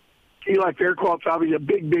 Eli Faircloth's obviously a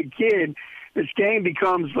big kid. This game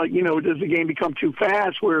becomes does the game become too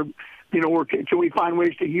fast where, can we find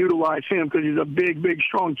ways to utilize him because he's a big,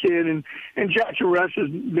 strong kid. And Jackson Rest has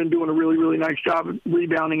been doing a really nice job of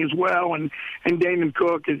rebounding as well. And Damon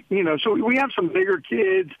Cook is, so we have some bigger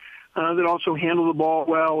kids that also handle the ball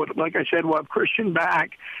well. Like I said, we'll have Christian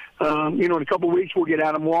back. In a couple of weeks we'll get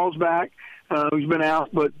Adam Walls back, who's been out.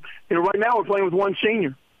 But, right now we're playing with one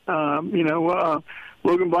senior.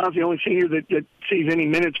 Logan Blount's the only senior that sees any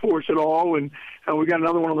minutes for us at all, and we got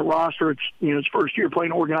another one on the roster. It's his first year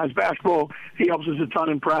playing organized basketball. He helps us a ton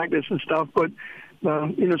in practice and stuff. But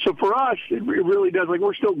so for us, it really does.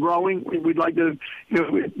 We're still growing. We'd like to,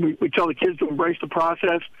 we tell the kids to embrace the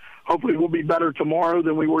process. Hopefully, we'll be better tomorrow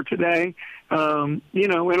than we were today. And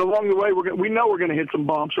along the way, we know we're going to hit some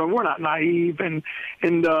bumps. So we're not naive, and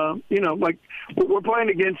we're playing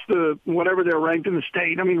against whatever they're ranked in the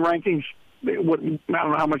state. I mean, rankings. I don't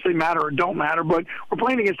know how much they matter or don't matter, but we're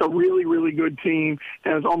playing against a really good team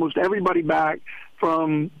that has almost everybody back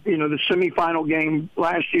from, the semifinal game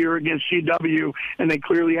last year against CW, and they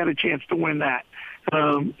clearly had a chance to win that.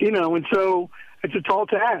 And so it's a tall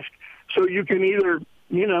task. So you can either,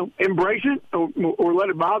 embrace it or let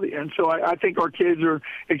it bother you. And so I think our kids are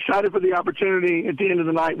excited for the opportunity. At the end of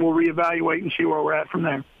the night, we'll reevaluate and see where we're at from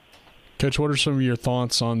there. Coach, what are some of your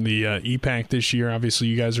thoughts on the EPAC this year? Obviously,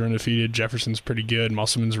 you guys are undefeated. Jefferson's pretty good.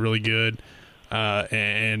 Musselman's really good.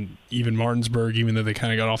 And even Martinsburg, even though they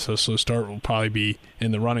kind of got off to a slow start, will probably be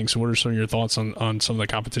in the running. So what are some of your thoughts on some of the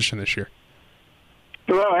competition this year?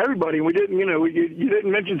 Well, everybody. We didn't, you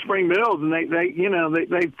didn't mention Spring Mills, and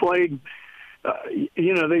they played,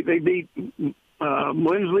 they beat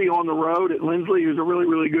Lindsley on the road at Lindsley, who's a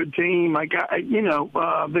really good team.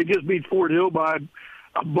 They just beat Fort Hill by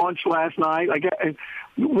a bunch last night.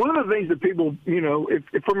 One of the things that people, if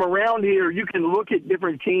from around here, you can look at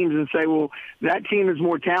different teams and say, well, that team is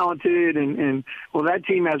more talented, and well, that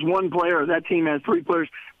team has 1 player, or that team has 3 players.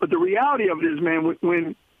 But the reality of it is, man,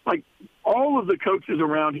 when all of the coaches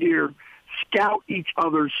around here scout each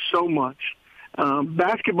other so much.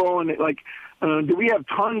 Basketball, and do we have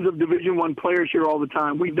tons of Division I players here all the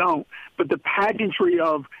time? We don't. But the pageantry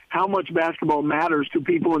of how much basketball matters to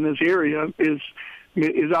people in this area is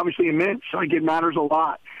obviously immense. It matters a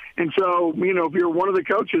lot. And so, if you're one of the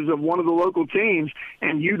coaches of one of the local teams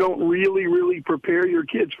and you don't really prepare your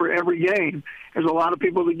kids for every game, there's a lot of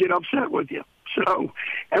people that get upset with you. So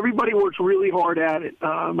everybody works really hard at it,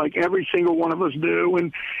 every single one of us do.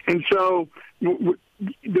 And so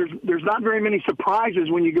there's not very many surprises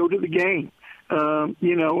when you go to the game.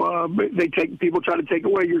 People try to take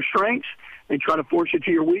away your strengths. They try to force you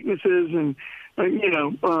to your weaknesses, and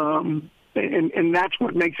that's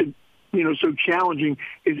what makes it, so challenging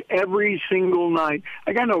is every single night.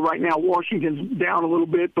 I know right now Washington's down a little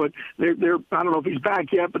bit, but they're I don't know if he's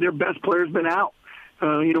back yet, but their best player's been out.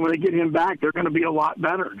 When they get him back, they're going to be a lot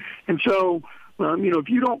better. And so, if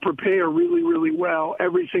you don't prepare really well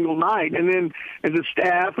every single night, and then as a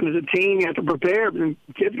staff and as a team, you have to prepare, and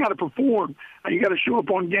kids got to perform. You got to show up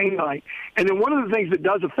on game night. And then one of the things that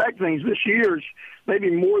does affect things this year's maybe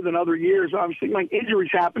more than other years, obviously, injuries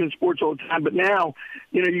happen in sports all the time, but now,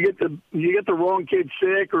 you get the wrong kid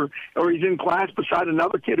sick, or he's in class beside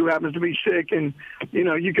another kid who happens to be sick, and,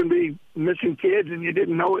 you can be missing kids and you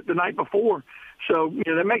didn't know it the night before. So,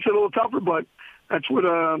 that makes it a little tougher, but that's what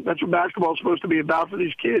basketball is supposed to be about for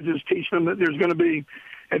these kids, is teaching them that there's going to be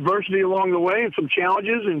adversity along the way and some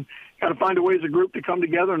challenges, and got to find a way as a group to come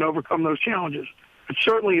together and overcome those challenges. It's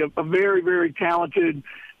certainly a very, very talented,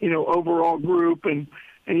 overall group, and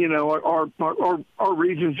our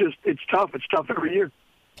region's just, it's tough. It's tough every year.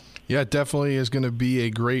 Yeah, it definitely is going to be a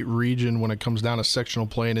great region when it comes down to sectional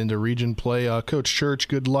play and into region play. Coach Church,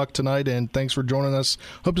 good luck tonight, and thanks for joining us.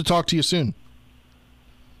 Hope to talk to you soon.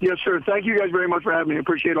 Yes, sir. Thank you guys very much for having me. I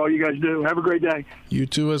appreciate all you guys do. Have a great day. You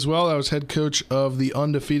too as well. That was head coach of the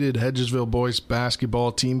undefeated Hedgesville boys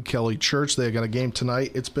basketball team, Kelly Church. They got a game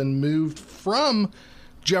tonight. It's been moved from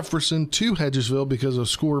Jefferson to Hedgesville because of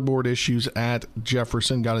scoreboard issues at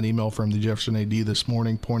Jefferson. Got an email from the Jefferson AD this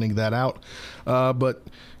morning pointing that out. But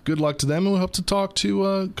good luck to them, and we hope to talk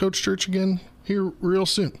to Coach Church again here real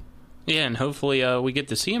soon. Yeah, and hopefully we get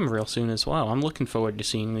to see him real soon as well. I'm looking forward to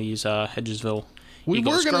seeing these Hedgesville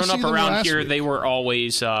Eagles. Growing up around here, they were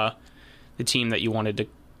always the team that you wanted to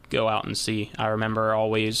go out and see. I remember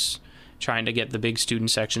always trying to get the big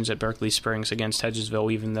student sections at Berkeley Springs against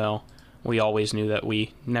Hedgesville, even though we always knew that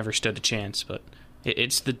we never stood a chance. But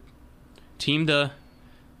it's the team to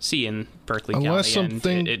see in Berkeley County,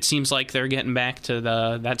 and it seems like they're getting back to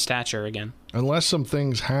that stature again. Unless some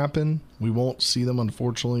things happen, we won't see them,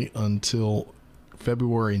 unfortunately, until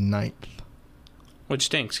February 9th. Which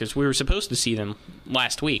stinks, because we were supposed to see them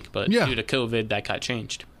last week, but due to COVID, that got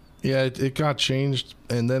changed. Yeah, it got changed,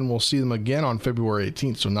 and then we'll see them again on February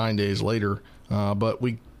 18th, so 9 days later. But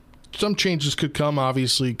some changes could come,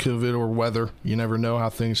 obviously, COVID or weather. You never know how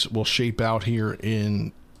things will shape out here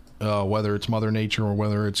in whether it's Mother Nature or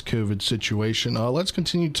whether it's COVID situation. Let's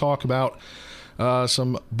continue to talk about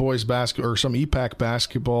some boys basketball or some EPAC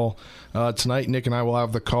basketball. Tonight, Nick and I will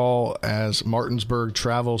have the call as Martinsburg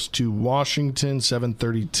travels to Washington.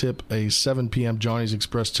 7:30 tip, a 7 p.m. Johnny's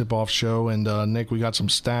Express tip-off show. And Nick, we got some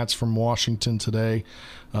stats from Washington today.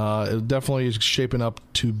 It definitely is shaping up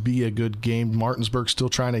to be a good game. Martinsburg still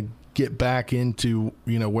trying to get back into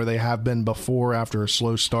where they have been before after a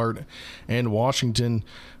slow start, and Washington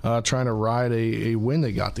trying to ride a win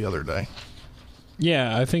they got the other day.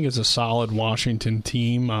 Yeah, I think it's a solid Washington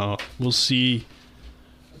team. We'll see,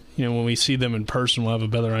 when we see them in person, we'll have a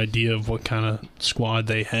better idea of what kind of squad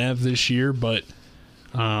they have this year. But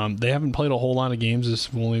they haven't played a whole lot of games.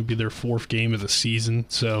 This will only be their 4th game of the season.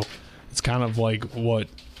 So it's kind of like what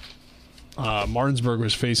Martinsburg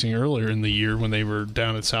was facing earlier in the year when they were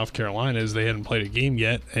down at South Carolina, is they hadn't played a game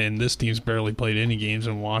yet. And this team's barely played any games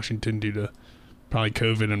in Washington due to probably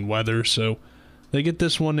COVID and weather. So they get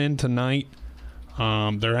this one in tonight.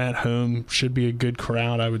 They're at home. Should be a good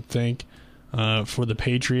crowd, I would think, for the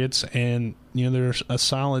Patriots. And, they're a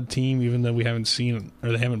solid team, even though we haven't seen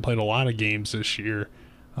or they haven't played a lot of games this year.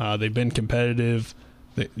 They've been competitive.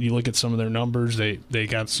 You look at some of their numbers, they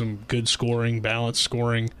got some good scoring, balanced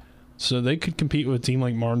scoring. So they could compete with a team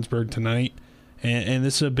like Martinsburg tonight. And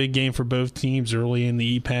this is a big game for both teams early in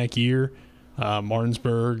the EPAC year.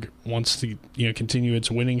 Martinsburg wants to continue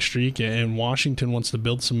its winning streak, and Washington wants to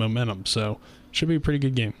build some momentum. So should be a pretty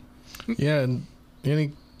good game. Yeah, and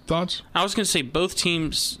any thoughts? I was going to say both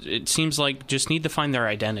teams, it seems like, just need to find their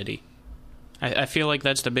identity. I feel like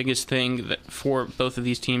that's the biggest thing for both of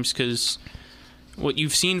these teams, because what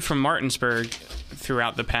you've seen from Martinsburg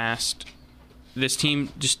throughout the past, this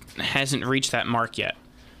team just hasn't reached that mark yet.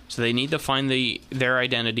 So they need to find their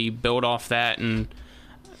identity, build off that, and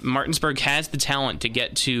Martinsburg has the talent to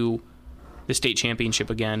get to the state championship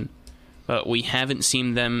again. But we haven't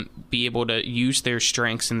seen them be able to use their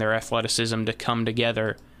strengths and their athleticism to come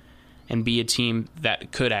together and be a team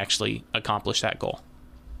that could actually accomplish that goal.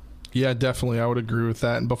 Yeah, definitely. I would agree with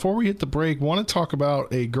that. And before we hit the break, I want to talk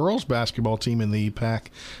about a girls basketball team in the EPAC.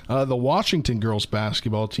 The Washington girls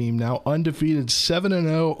basketball team, now undefeated,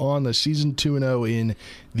 7-0 on the season, 2-0 in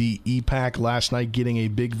the EPAC. Last night getting a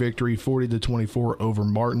big victory, 40-24 over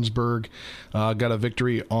Martinsburg. Got a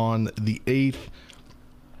victory on the 8th.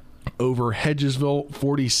 Over Hedgesville,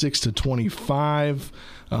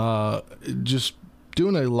 46-25. Just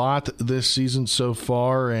doing a lot this season so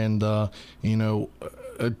far, and a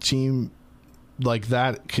team like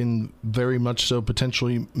that can very much so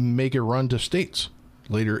potentially make a run to states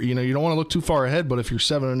later. You don't want to look too far ahead, but if you're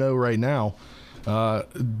 7-0 right now,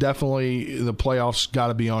 definitely the playoffs got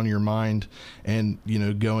to be on your mind, and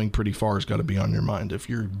going pretty far has got to be on your mind if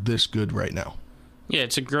you're this good right now. Yeah,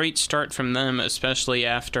 it's a great start from them, especially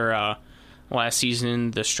after last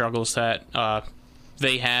season, the struggles that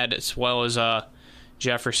they had, as well as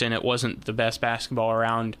Jefferson. It wasn't the best basketball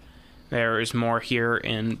around. There is more here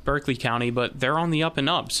in Berkeley County, but they're on the up and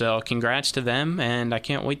up, so congrats to them, and I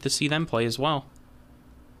can't wait to see them play as well.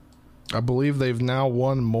 I believe they've now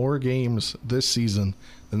won more games this season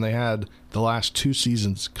than they had the last 2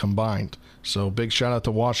 seasons combined. So big shout out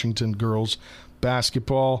to Washington girls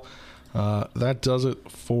basketball. That does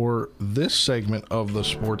it for this segment of the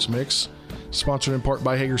Sports Mix. Sponsored in part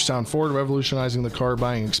by Hagerstown Ford, revolutionizing the car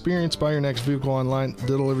buying experience. Buy your next vehicle online.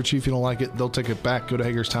 They'll deliver to you if you don't like it. They'll take it back. Go to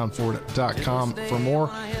HagerstownFord.com for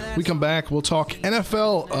more. We come back. We'll talk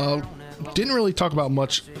NFL. Didn't really talk about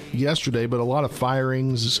much yesterday, but a lot of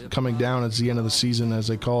firings coming down at the end of the season, as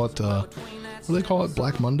they call it. What do they call it?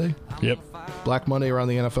 Black Monday? Yep. Black Monday around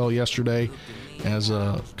the NFL yesterday. As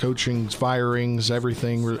coaching, firings,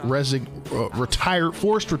 everything,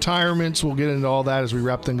 forced retirements. We'll get into all that as we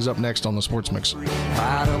wrap things up next on the Sports Mix.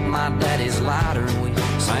 Fired up my daddy's lighter and we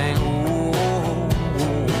sang, oh, oh,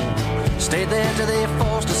 oh. Stayed there till they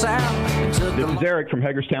forced us out. This is Eric from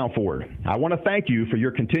Hagerstown Ford. I want to thank you for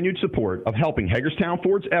your continued support of helping Hagerstown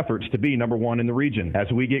Ford's efforts to be number one in the region.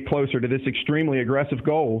 As we get closer to this extremely aggressive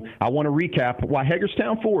goal, I want to recap why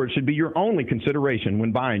Hagerstown Ford should be your only consideration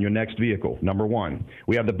when buying your next vehicle. Number one,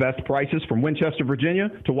 we have the best prices from Winchester, Virginia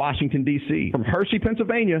to Washington, D.C., from Hershey,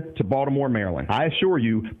 Pennsylvania to Baltimore, Maryland. I assure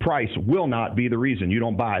you, price will not be the reason you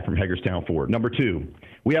don't buy from Hagerstown Ford. Number two,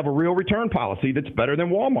 we have a real return policy that's better than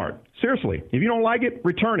Walmart. Seriously, if you don't like it,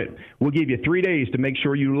 return it. We'll give you 3 days to make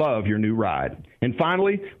sure you love your new ride. And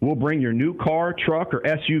finally, we'll bring your new car, truck, or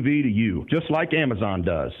SUV to you, just like Amazon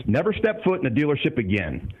does. Never step foot in a dealership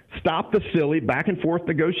again. Stop the silly back-and-forth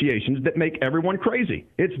negotiations that make everyone crazy.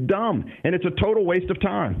 It's dumb, and it's a total waste of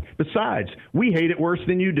time. Besides, we hate it worse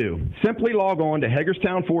than you do. Simply log on to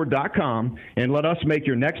HagerstownFord.com and let us make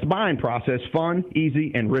your next buying process fun,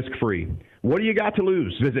 easy, and risk-free. What do you got to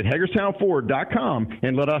lose? Visit HagerstownFord.com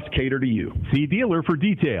and let us cater to you. See dealer for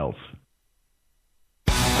details.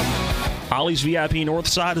 Ollie's VIP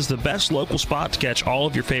Northside is the best local spot to catch all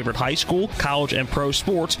of your favorite high school, college, and pro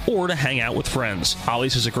sports, or to hang out with friends.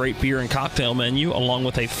 Ollie's has a great beer and cocktail menu, along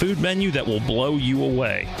with a food menu that will blow you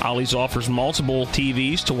away. Ollie's offers multiple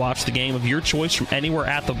TVs to watch the game of your choice from anywhere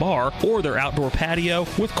at the bar, or their outdoor patio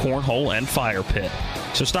with cornhole and fire pit.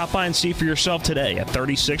 So stop by and see for yourself today at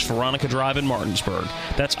 36 Veronica Drive in Martinsburg.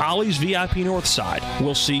 That's Ollie's VIP Northside.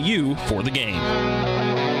 We'll see you for the game.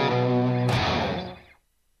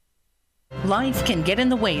 Life can get in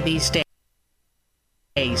the way these days.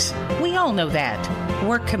 We all know that.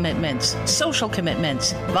 Work commitments, social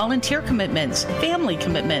commitments, volunteer commitments, family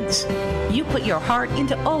commitments. You put your heart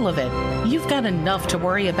into all of it. You've got enough to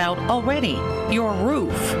worry about already. Your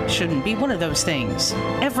roof shouldn't be one of those things.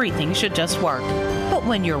 Everything should just work. But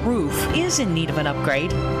when your roof is in need of an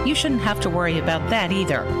upgrade, you shouldn't have to worry about that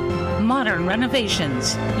either. Modern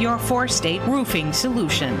Renovations, your four-state roofing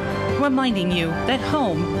solution, reminding you that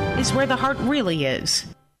home is where the heart really is.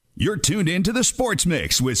 You're tuned in to the Sports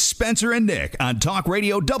Mix with Spencer and Nick on Talk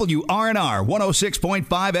Radio WRNR 106.5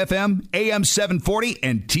 FM, AM 740,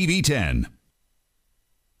 and TV 10.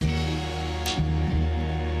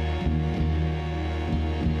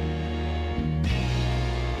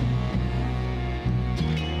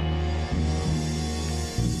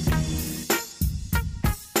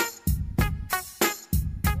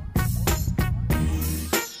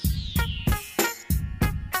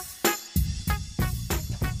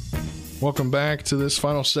 Welcome back to this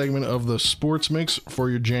final segment of the Sports Mix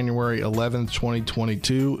for your January 11th,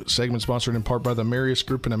 2022. Segment sponsored in part by the Marius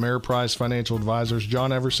Group and Ameriprise Financial Advisors,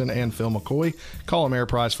 John Everson and Phil McCoy. Call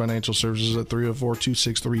Ameriprise Financial Services at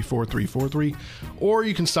 304-263-4343, or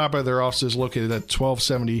you can stop by their offices located at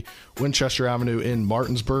 1270 Winchester Avenue in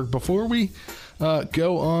Martinsburg. Before we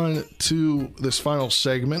go on to this final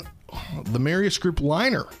segment, the Marius Group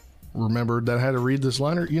liner. Remembered that I had to read this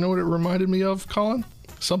liner. You know what it reminded me of, Colin?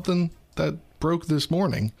 Something that broke this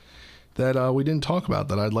morning that we didn't talk about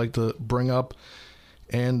that I'd like to bring up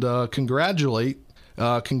and congratulate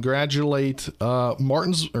Musselman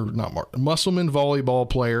volleyball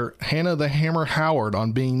player Hannah the Hammer Howard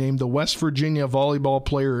on being named the West Virginia Volleyball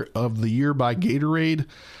Player of the Year by Gatorade.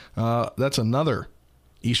 That's another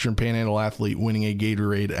Eastern Panhandle athlete winning a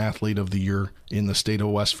Gatorade Athlete of the Year in the state of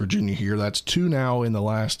West Virginia here. That's two now in the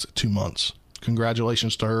last 2 months.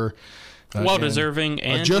 Congratulations to her. Well deserving,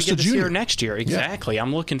 and just we get a to see junior her next year. Exactly. Yeah.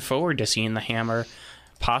 I'm looking forward to seeing the Hammer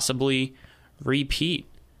possibly repeat.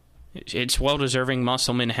 It's well deserving.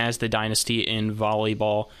 Musselman has the dynasty in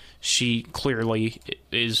volleyball. She clearly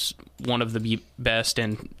is one of the best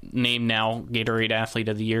and named now Gatorade Athlete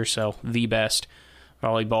of the Year, so the best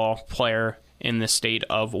volleyball player in the state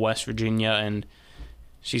of West Virginia, and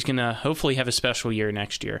she's going to hopefully have a special year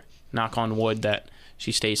next year. Knock on wood that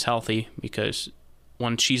she stays healthy, because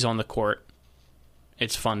when she's on the court,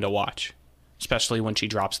 it's fun to watch, especially when she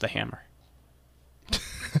drops the hammer.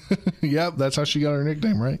 Yep, that's how she got her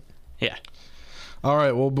nickname, right? Yeah. All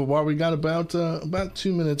right, well, but while we got about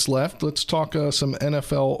 2 minutes left, let's talk some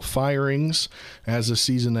NFL firings as the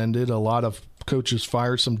season ended. A lot of coaches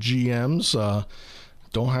fired, some GMs.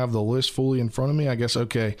 Don't have the list fully in front of me, I guess.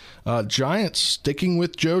 Okay, Giants sticking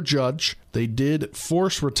with Joe Judge. They did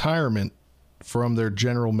force retirement from their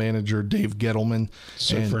general manager, Dave Gettleman.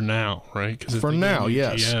 So for now, right? For now,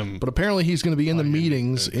 yes. GM, but apparently he's going to be in the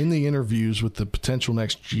meetings, in the interviews with the potential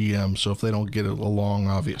next GM, so if they don't get it along,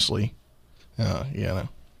 obviously. Yeah.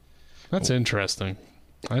 That's interesting.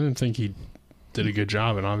 I didn't think he did a good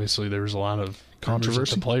job, and obviously there was a lot of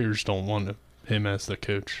controversy. The players don't want him as the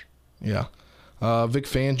coach. Yeah. Vic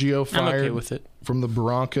Fangio fired from the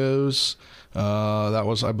Broncos. That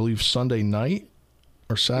was, I believe, Sunday night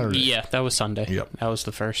or Saturday. Yeah, that was Sunday. Yep. That was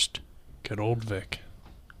the first. Good old Vic.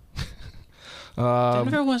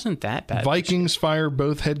 Denver wasn't that bad. Vikings fire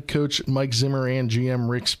both head coach Mike Zimmer and GM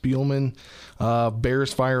Rick Spielman.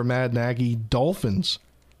 Bears fire Matt Nagy. Dolphins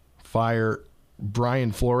fire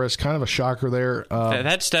Brian Flores. Kind of a shocker there.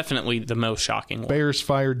 That's definitely the most shocking one. Bears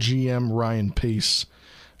fire GM Ryan Pace.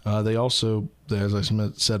 They also, as I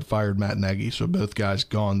said, fired Matt Nagy. So both guys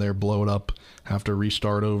gone there, blow it up, have to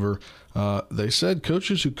restart over. They said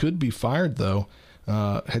coaches who could be fired, though.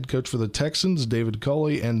 Head coach for the Texans, David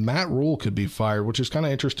Culley, and Matt Rule could be fired, which is kind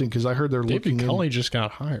of interesting because I heard they're looking. David Culley just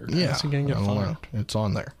got hired. Yeah, how's he going to get fired? It's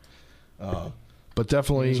on there. But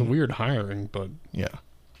definitely, it's a weird hiring. But yeah,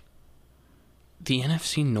 the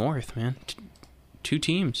NFC North, man, two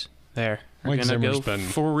teams there are going to go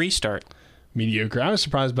for a restart. Mediocre. I was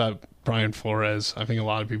surprised about Brian Flores. I think a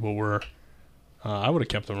lot of people were. I would have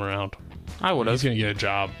kept him around. I would have. He's going to get a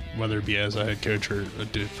job, whether it be as a head coach or a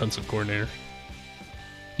defensive coordinator.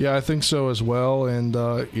 Yeah, I think so as well. And,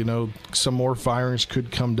 some more firings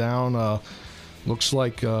could come down. Looks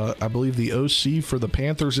like, I believe the OC for the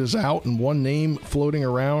Panthers is out, and one name floating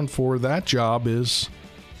around for that job is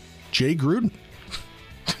Jay Gruden.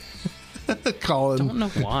 Colin. I don't know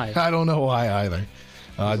why. I don't know why either.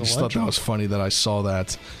 I just thought that was funny that I saw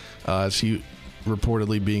that as he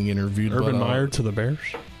reportedly being interviewed. Urban Meyer to the Bears?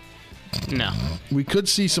 No. We could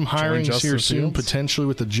see some hirings here soon, potentially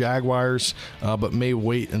with the Jaguars, but may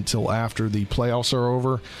wait until after the playoffs are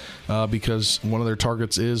over because one of their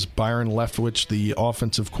targets is Byron Leftwich, the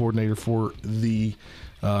offensive coordinator for the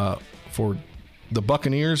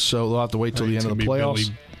Buccaneers. So they'll have to wait till the end of the playoffs.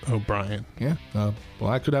 Billy O'Brien. Yeah.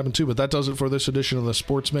 Well, that could happen too, but that does it for this edition of the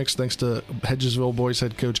Sports Mix. Thanks to Hedgesville boys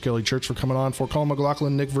head coach Kelly Church for coming on. For Colin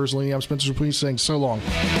McLaughlin, Nick Verzolini, I'm Spencer Dupuis saying so long.